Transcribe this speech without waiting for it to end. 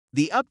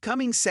The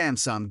upcoming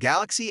Samsung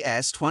Galaxy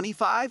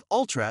S25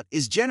 Ultra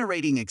is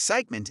generating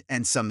excitement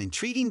and some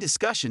intriguing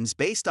discussions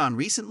based on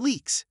recent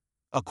leaks.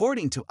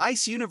 According to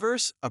Ice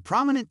Universe, a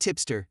prominent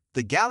tipster,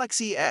 the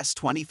Galaxy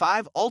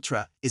S25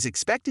 Ultra is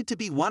expected to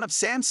be one of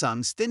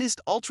Samsung's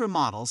thinnest Ultra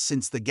models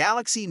since the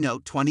Galaxy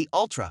Note 20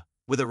 Ultra,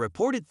 with a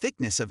reported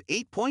thickness of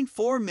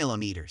 8.4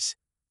 millimeters.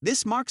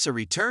 This marks a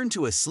return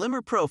to a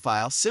slimmer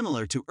profile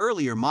similar to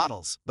earlier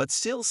models, but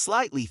still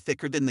slightly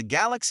thicker than the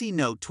Galaxy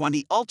Note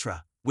 20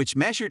 Ultra, which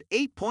measured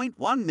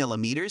 8.1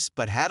 millimeters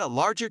but had a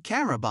larger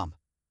camera bump.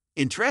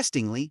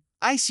 Interestingly,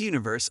 Ice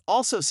Universe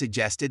also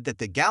suggested that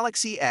the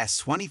Galaxy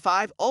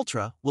S25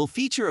 Ultra will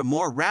feature a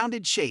more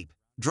rounded shape,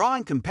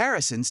 drawing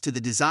comparisons to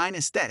the design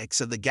aesthetics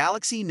of the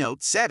Galaxy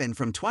Note 7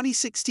 from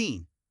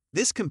 2016.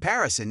 This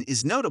comparison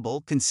is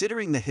notable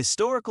considering the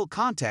historical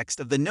context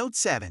of the Note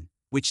 7,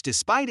 which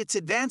despite its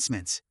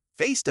advancements,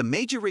 faced a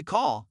major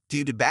recall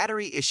due to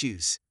battery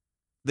issues.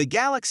 The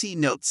Galaxy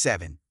Note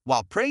 7,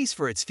 while praised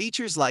for its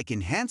features like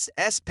enhanced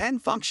S Pen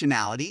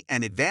functionality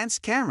and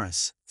advanced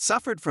cameras,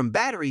 suffered from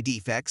battery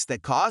defects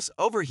that cause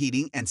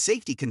overheating and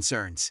safety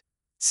concerns.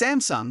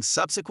 Samsung's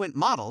subsequent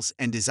models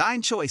and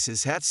design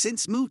choices have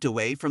since moved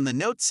away from the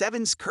Note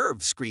 7's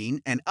curved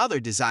screen and other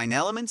design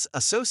elements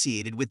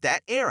associated with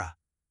that era.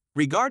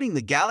 Regarding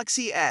the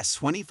Galaxy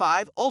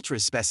S25 Ultra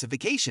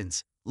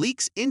specifications,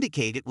 leaks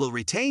indicate it will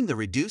retain the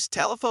reduced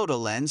telephoto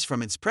lens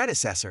from its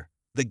predecessor,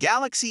 the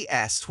Galaxy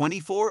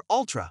S24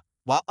 Ultra,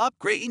 while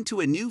upgrading to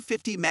a new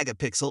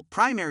 50-megapixel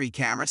primary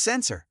camera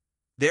sensor.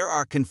 There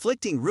are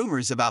conflicting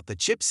rumors about the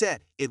chipset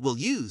it will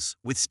use,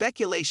 with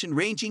speculation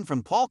ranging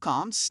from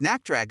Qualcomm's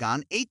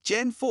Snapdragon 8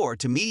 Gen 4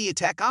 to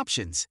MediaTek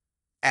options.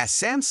 As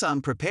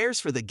Samsung prepares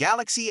for the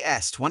Galaxy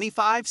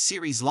S25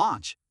 series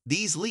launch,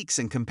 these leaks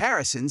and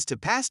comparisons to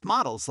past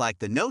models like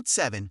the Note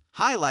 7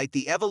 highlight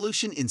the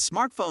evolution in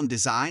smartphone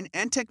design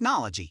and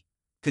technology.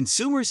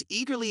 Consumers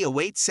eagerly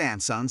await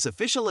Samsung's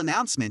official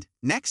announcement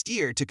next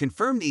year to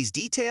confirm these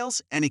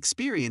details and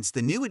experience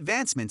the new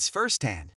advancements firsthand.